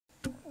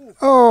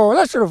Oh,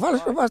 lascialo fare,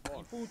 lascialo, basta.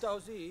 Punta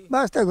così?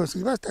 Basta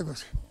così, basta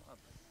così.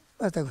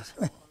 Basta così.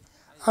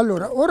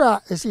 Allora,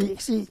 ora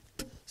si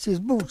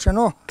sbuccia,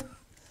 no?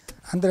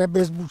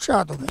 Andrebbe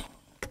sbucciato.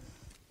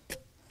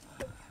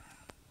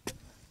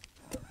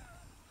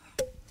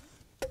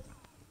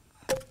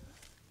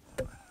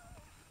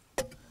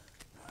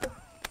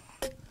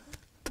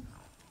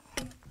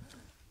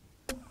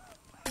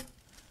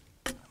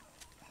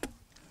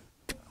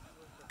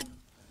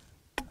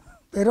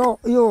 Però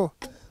io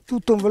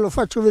tutto non ve lo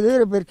faccio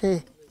vedere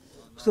perché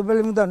sto per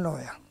venuto a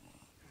noia.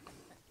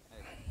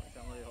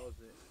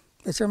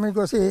 Facciamo le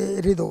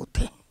cose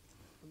ridotte.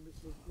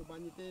 Lo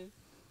bagni te?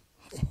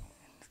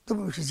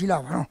 Dopo ci si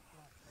lava, no?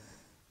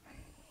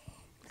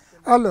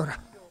 Allora,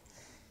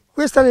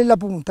 questa è la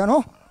punta,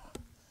 no?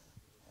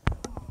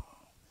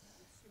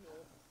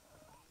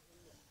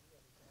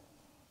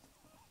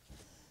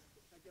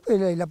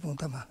 Quella è la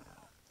punta, ma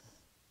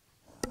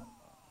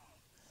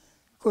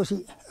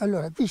così.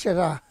 Allora, qui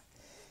c'era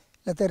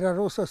la terra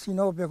rossa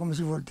sinopia, come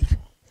si vuol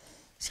dire.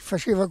 Si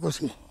faceva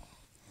così.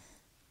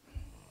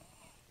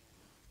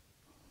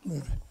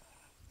 Vedi?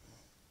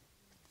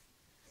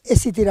 E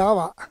si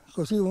tirava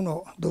così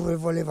uno dove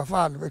voleva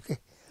farlo,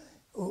 perché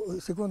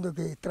secondo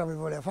che trave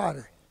voleva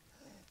fare.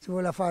 Se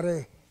voleva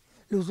fare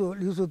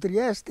l'uso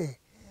Trieste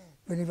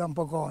veniva un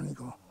po'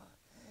 conico,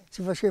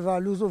 si faceva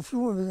l'uso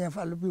fiume bisogna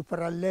farlo più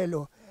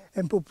parallelo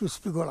e un po' più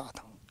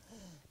spigolato.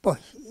 Poi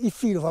il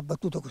filo va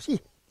battuto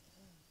così,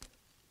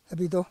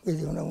 capito?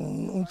 Vedi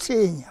un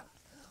segno,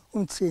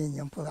 un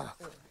po'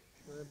 d'acqua.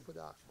 Un po'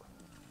 d'acqua.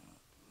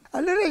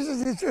 Allora,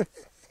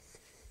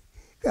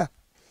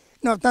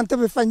 no, tanto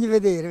per fargli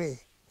vedere,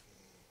 vedi?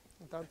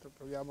 Intanto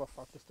proviamo a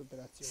fare questa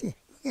operazione.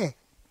 Sì,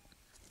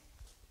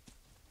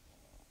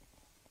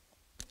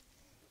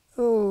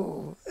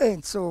 Oh,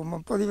 insomma,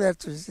 un po'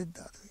 diverso ci si è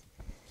dato.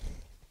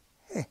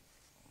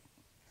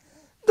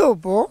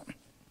 Dopo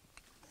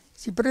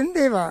si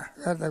prendeva,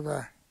 guarda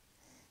qua,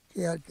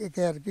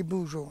 che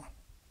archibucio,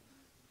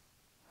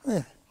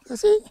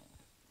 così.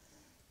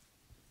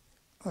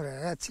 Ora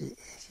ragazzi,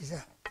 si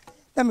sa,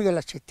 dammi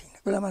quell'accettina,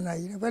 quella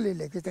mannaina, quella è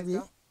lei, questa qui,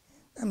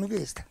 dammi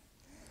questa.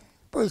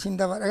 Poi si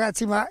andava,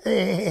 ragazzi, ma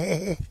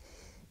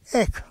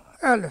ecco,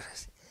 allora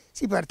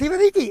si partiva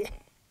di qui.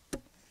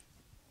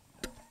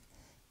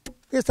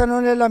 Questa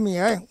non è la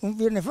mia, un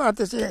viene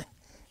fatta se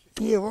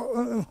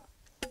io...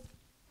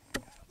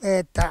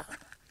 Aspetta.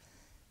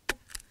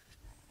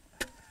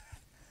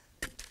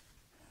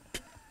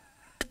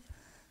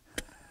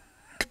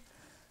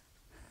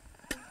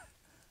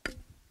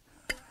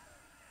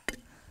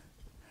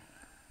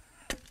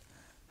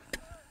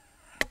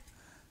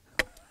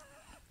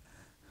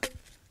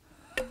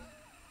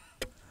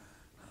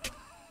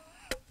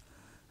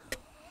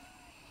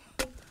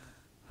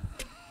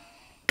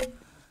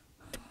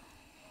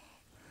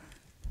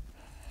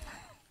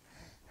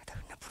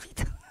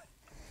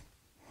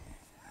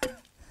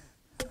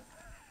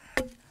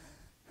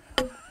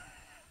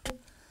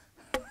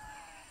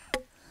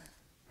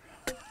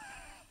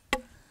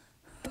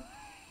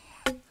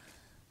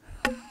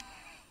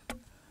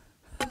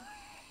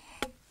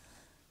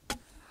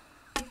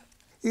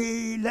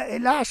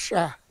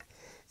 L'ascia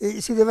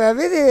si doveva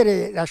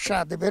vedere,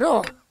 lasciate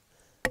però,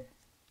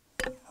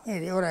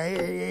 vedi, ora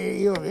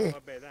io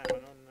Vabbè, dai, ma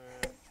non...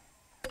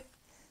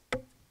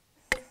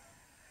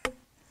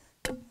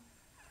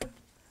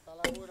 La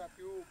lavora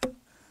più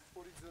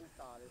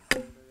orizzontale,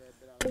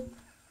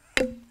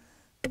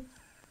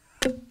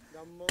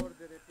 da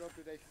mordere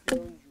proprio dal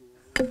filo in giù.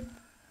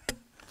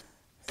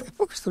 E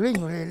poi questo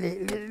legno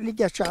l'è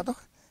ghiacciato,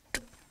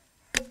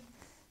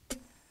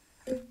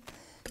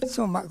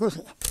 insomma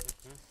così,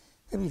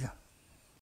 capito?